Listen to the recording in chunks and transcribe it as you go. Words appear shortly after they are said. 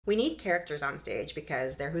We need characters on stage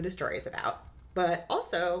because they're who the story is about. But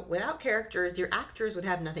also, without characters, your actors would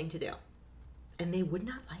have nothing to do. And they would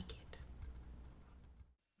not like it.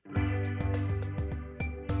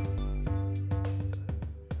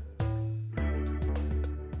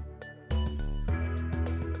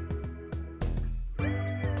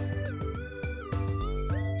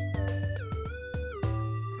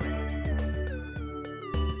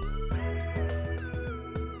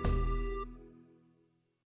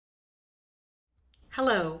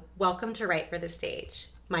 Hello, welcome to Write for the Stage.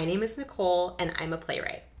 My name is Nicole and I'm a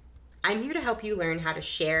playwright. I'm here to help you learn how to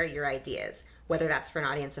share your ideas, whether that's for an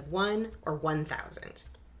audience of 1 or 1,000.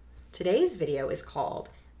 Today's video is called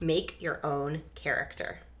Make Your Own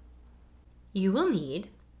Character. You will need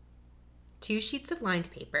 2 sheets of lined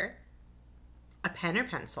paper, a pen or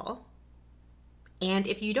pencil, and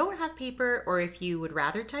if you don't have paper or if you would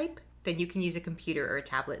rather type, then you can use a computer or a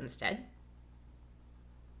tablet instead.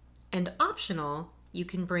 And optional, you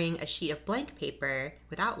can bring a sheet of blank paper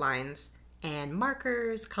with outlines and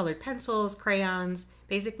markers, colored pencils, crayons,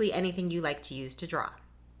 basically anything you like to use to draw.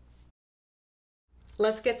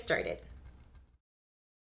 Let's get started.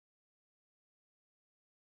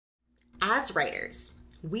 As writers,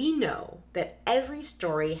 we know that every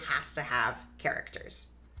story has to have characters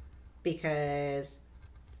because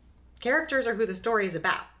characters are who the story is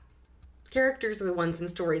about. Characters are the ones in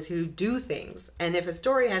stories who do things, and if a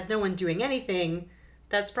story has no one doing anything,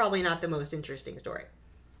 that's probably not the most interesting story.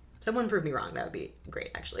 Someone prove me wrong, that would be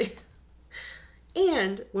great, actually.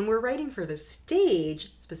 And when we're writing for the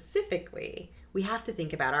stage, specifically, we have to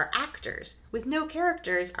think about our actors. With no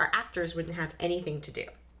characters, our actors wouldn't have anything to do.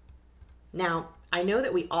 Now, I know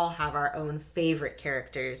that we all have our own favorite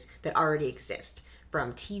characters that already exist,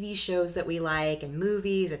 from TV shows that we like, and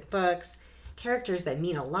movies, and books, characters that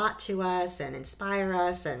mean a lot to us and inspire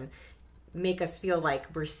us and make us feel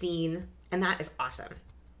like we're seen, and that is awesome.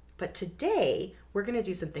 But today, we're gonna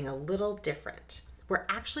do something a little different. We're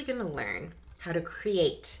actually gonna learn how to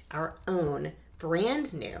create our own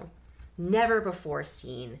brand new, never before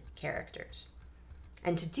seen characters.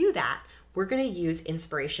 And to do that, we're gonna use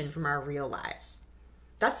inspiration from our real lives.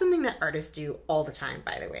 That's something that artists do all the time,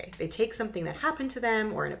 by the way. They take something that happened to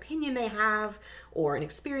them or an opinion they have or an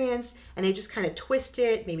experience, and they just kind of twist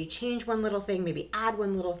it, maybe change one little thing, maybe add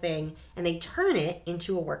one little thing, and they turn it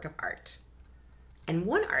into a work of art. And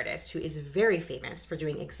one artist who is very famous for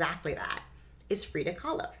doing exactly that is Frida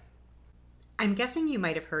Kahlo. I'm guessing you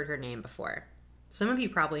might have heard her name before. Some of you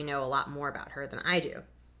probably know a lot more about her than I do.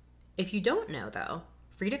 If you don't know though,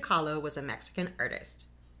 Frida Kahlo was a Mexican artist.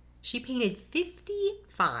 She painted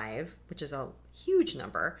 55, which is a huge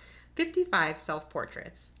number, 55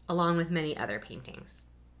 self-portraits, along with many other paintings.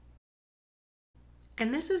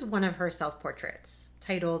 And this is one of her self-portraits,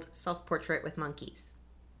 titled Self-Portrait with Monkeys.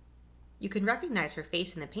 You can recognize her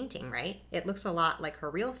face in the painting, right? It looks a lot like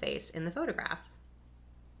her real face in the photograph.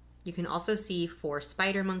 You can also see 4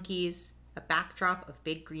 spider monkeys, a backdrop of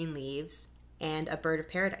big green leaves, and a bird of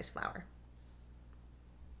paradise flower.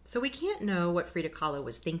 So we can't know what Frida Kahlo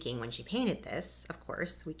was thinking when she painted this. Of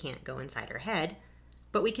course, we can't go inside her head,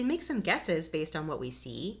 but we can make some guesses based on what we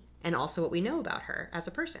see and also what we know about her as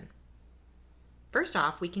a person. First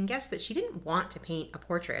off, we can guess that she didn't want to paint a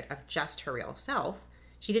portrait of just her real self.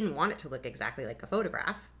 She didn't want it to look exactly like a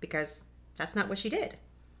photograph because that's not what she did.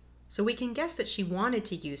 So we can guess that she wanted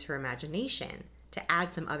to use her imagination to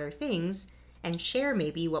add some other things and share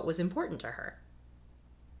maybe what was important to her.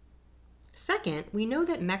 Second, we know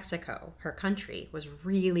that Mexico, her country, was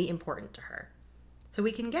really important to her. So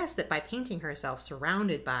we can guess that by painting herself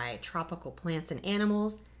surrounded by tropical plants and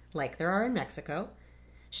animals, like there are in Mexico,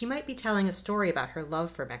 she might be telling a story about her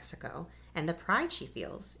love for Mexico and the pride she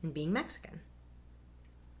feels in being Mexican.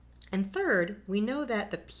 And third, we know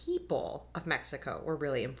that the people of Mexico were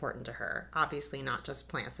really important to her, obviously not just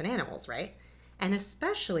plants and animals, right? And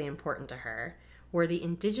especially important to her were the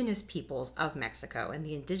indigenous peoples of Mexico and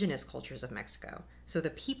the indigenous cultures of Mexico. So the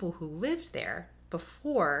people who lived there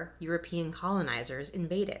before European colonizers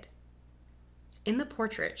invaded. In the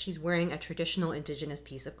portrait, she's wearing a traditional indigenous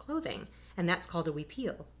piece of clothing, and that's called a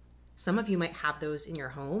huipil. Some of you might have those in your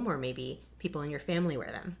home, or maybe people in your family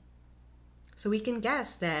wear them. So we can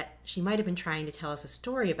guess that she might have been trying to tell us a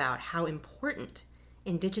story about how important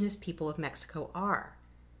indigenous people of Mexico are.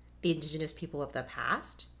 The indigenous people of the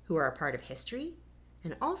past, who are a part of history,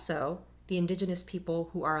 and also the indigenous people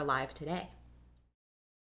who are alive today.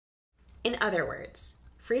 In other words,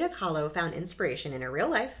 Frida Kahlo found inspiration in her real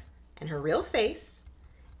life and her real face,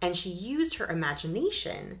 and she used her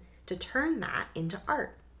imagination to turn that into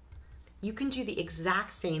art. You can do the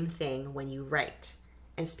exact same thing when you write.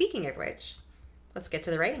 And speaking of which, let's get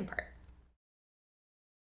to the writing part.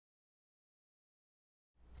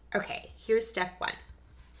 Okay, here's step one.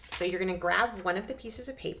 So you're gonna grab one of the pieces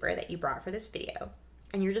of paper that you brought for this video,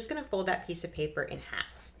 and you're just gonna fold that piece of paper in half.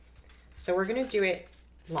 So we're gonna do it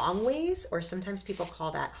long ways, or sometimes people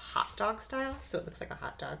call that hot dog style, so it looks like a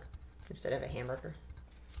hot dog instead of a hamburger.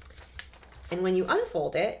 And when you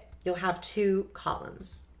unfold it, you'll have 2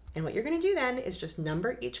 columns. And what you're gonna do then is just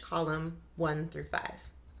number each column 1 through 5.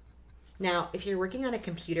 Now, if you're working on a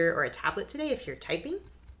computer or a tablet today, if you're typing,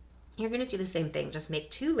 you're gonna do the same thing. Just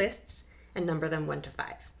make 2 lists and number them 1 to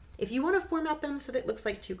 5. If you wanna format them so that it looks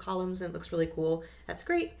like 2 columns and it looks really cool, that's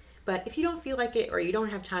great. But if you don't feel like it, or you don't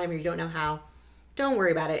have time, or you don't know how, don't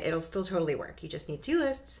worry about it. It'll still totally work. You just need 2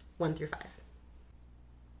 lists, 1 through 5.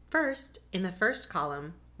 First, in the first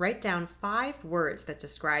column, write down 5 words that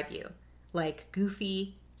describe you, like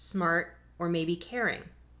goofy, smart, or maybe caring.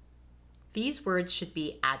 These words should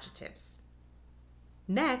be adjectives.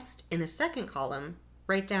 Next, in the second column,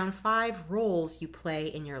 write down 5 roles you play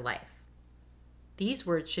in your life. These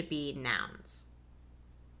words should be nouns.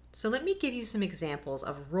 So let me give you some examples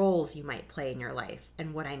of roles you might play in your life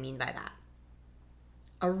and what I mean by that.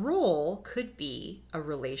 A role could be a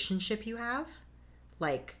relationship you have,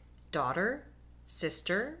 like daughter,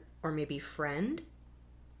 sister, or maybe friend.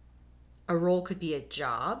 A role could be a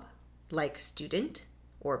job, like student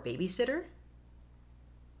or babysitter.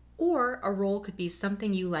 Or a role could be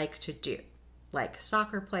something you like to do, like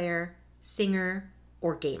soccer player, singer,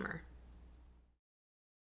 or gamer.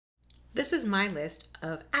 This is my list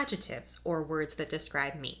of adjectives or words that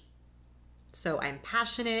describe me. So I'm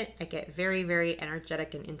passionate, I get very, very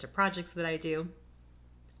energetic and into projects that I do.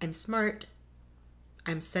 I'm smart,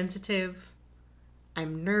 I'm sensitive,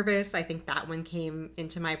 I'm nervous. I think that one came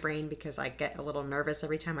into my brain because I get a little nervous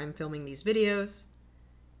every time I'm filming these videos.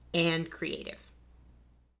 And creative.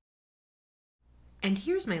 And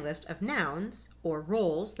here's my list of nouns or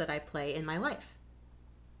roles that I play in my life.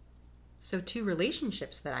 So 2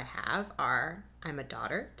 relationships that I have are I'm a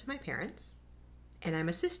daughter to my parents and I'm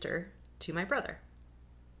a sister to my brother.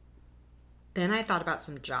 Then I thought about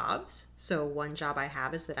some jobs. So one job I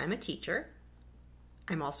have is that I'm a teacher.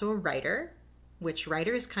 I'm also a writer, which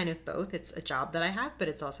writer is kind of both. It's a job that I have, but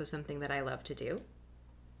it's also something that I love to do.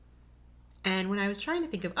 And when I was trying to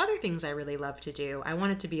think of other things I really love to do, I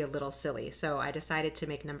wanted to be a little silly. So I decided to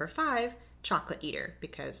make number 5, chocolate eater,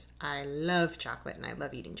 because I love chocolate and I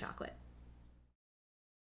love eating chocolate.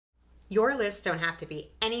 Your lists don't have to be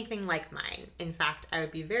anything like mine. In fact, I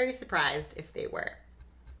would be very surprised if they were.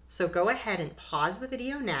 So go ahead and pause the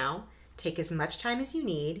video now, take as much time as you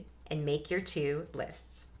need, and make your 2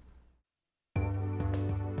 lists.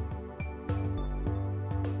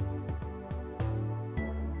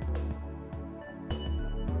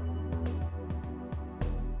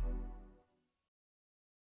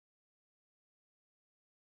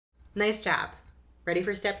 Nice job. Ready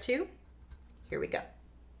for step 2? Here we go.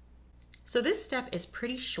 So this step is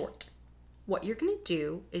pretty short. What you're going to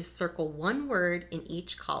do is circle 1 word in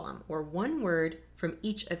each column, or 1 word from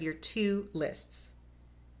each of your 2 lists.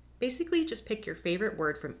 Basically, just pick your favorite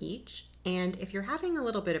word from each, and if you're having a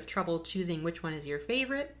little bit of trouble choosing which one is your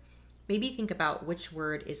favorite, maybe think about which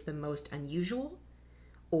word is the most unusual,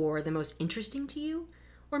 or the most interesting to you,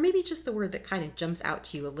 or maybe just the word that kind of jumps out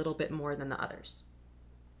to you a little bit more than the others.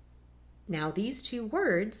 Now, these 2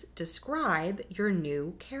 words describe your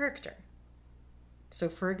new character. So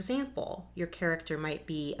for example, your character might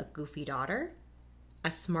be a goofy daughter, a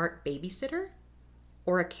smart babysitter,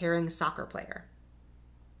 or a caring soccer player.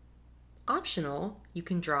 Optional, you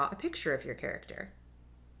can draw a picture of your character.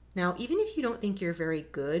 Now, even if you don't think you're very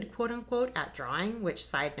good, quote unquote, at drawing, which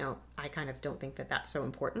side note, I kind of don't think that that's so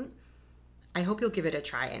important, I hope you'll give it a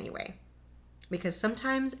try anyway. Because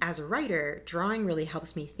sometimes as a writer, drawing really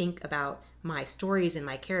helps me think about my stories and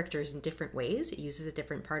my characters in different ways. It uses a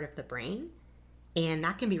different part of the brain. And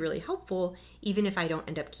that can be really helpful, even if I don't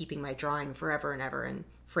end up keeping my drawing forever and ever and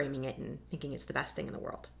framing it and thinking it's the best thing in the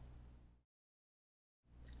world.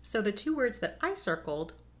 So the 2 words that I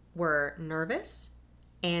circled were nervous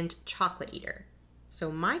and chocolate eater.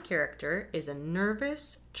 So my character is a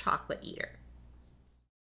nervous chocolate eater.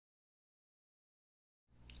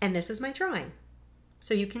 And this is my drawing.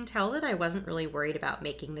 So you can tell that I wasn't really worried about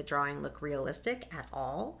making the drawing look realistic at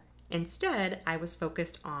all. Instead, I was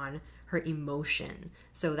focused on her emotion.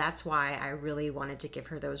 So that's why I really wanted to give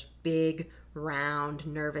her those big, round,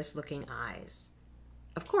 nervous-looking eyes.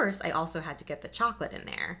 Of course, I also had to get the chocolate in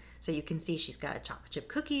there. So you can see she's got a chocolate chip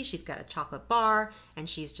cookie, she's got a chocolate bar, and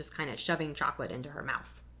she's just kind of shoving chocolate into her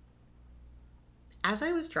mouth. As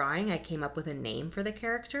I was drawing, I came up with a name for the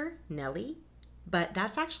character, Nellie, but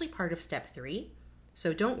that's actually part of step 3.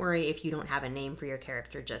 so don't worry if you don't have a name for your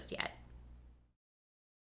character just yet.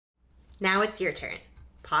 Now it's your turn.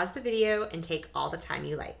 Pause the video and take all the time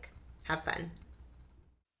you like. Have fun.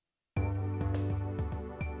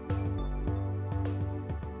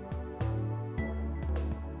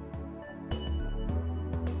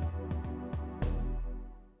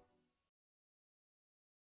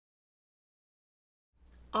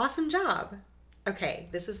 Awesome job. Okay,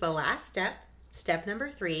 this is the last step, step number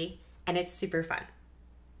 3, and it's super fun.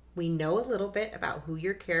 We know a little bit about who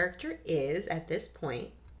your character is at this point.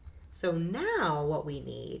 So now what we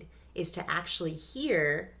need is to actually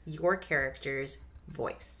hear your character's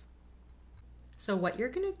voice. So what you're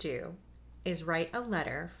going to do is write a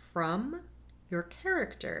letter from your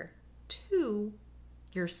character to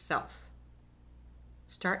yourself.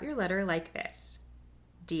 Start your letter like this.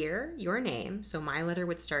 Dear, your name. So my letter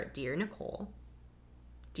would start, Dear Nicole.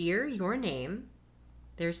 Dear, your name.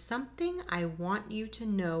 There's something I want you to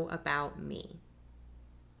know about me.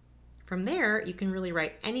 From there, you can really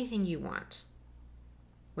write anything you want.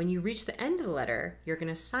 When you reach the end of the letter, you're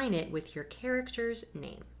going to sign it with your character's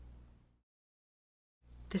name.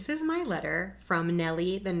 This is my letter from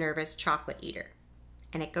Nellie the Nervous Chocolate Eater,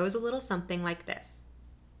 and it goes a little something like this.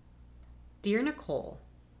 Dear Nicole,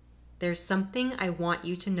 there's something I want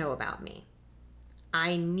you to know about me.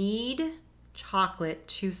 I need chocolate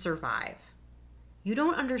to survive. You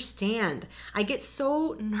don't understand. I get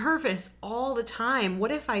so nervous all the time.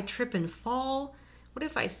 What if I trip and fall? What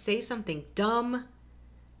if I say something dumb?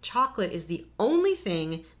 Chocolate is the only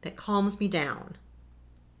thing that calms me down.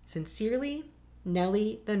 Sincerely,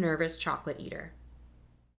 Nellie the Nervous Chocolate Eater.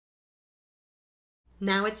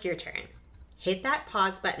 Now it's your turn. Hit that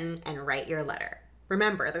pause button and write your letter.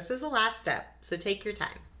 Remember, this is the last step, so take your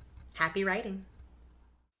time. Happy writing.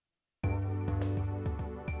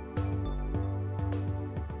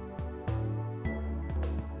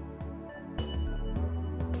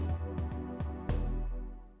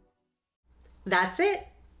 That's it.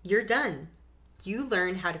 You're done. You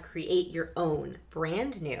learned how to create your own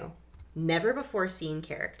brand new, never before seen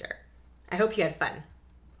character. I hope you had fun.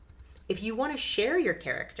 If you want to share your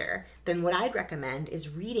character, then what I'd recommend is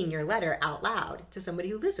reading your letter out loud to somebody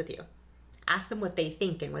who lives with you. Ask them what they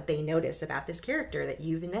think and what they notice about this character that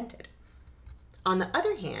you've invented. On the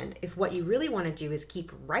other hand, if what you really want to do is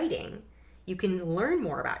keep writing, you can learn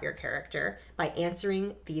more about your character by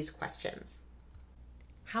answering these questions.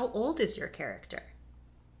 How old is your character?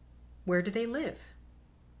 Where do they live?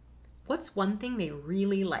 What's one thing they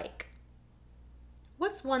really like?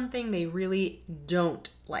 What's one thing they really don't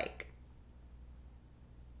like?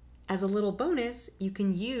 As a little bonus, you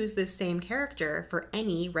can use this same character for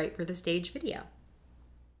any Write for the Stage video.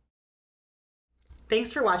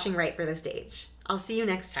 Thanks for watching Write for the Stage. I'll see you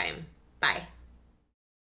next time. Bye.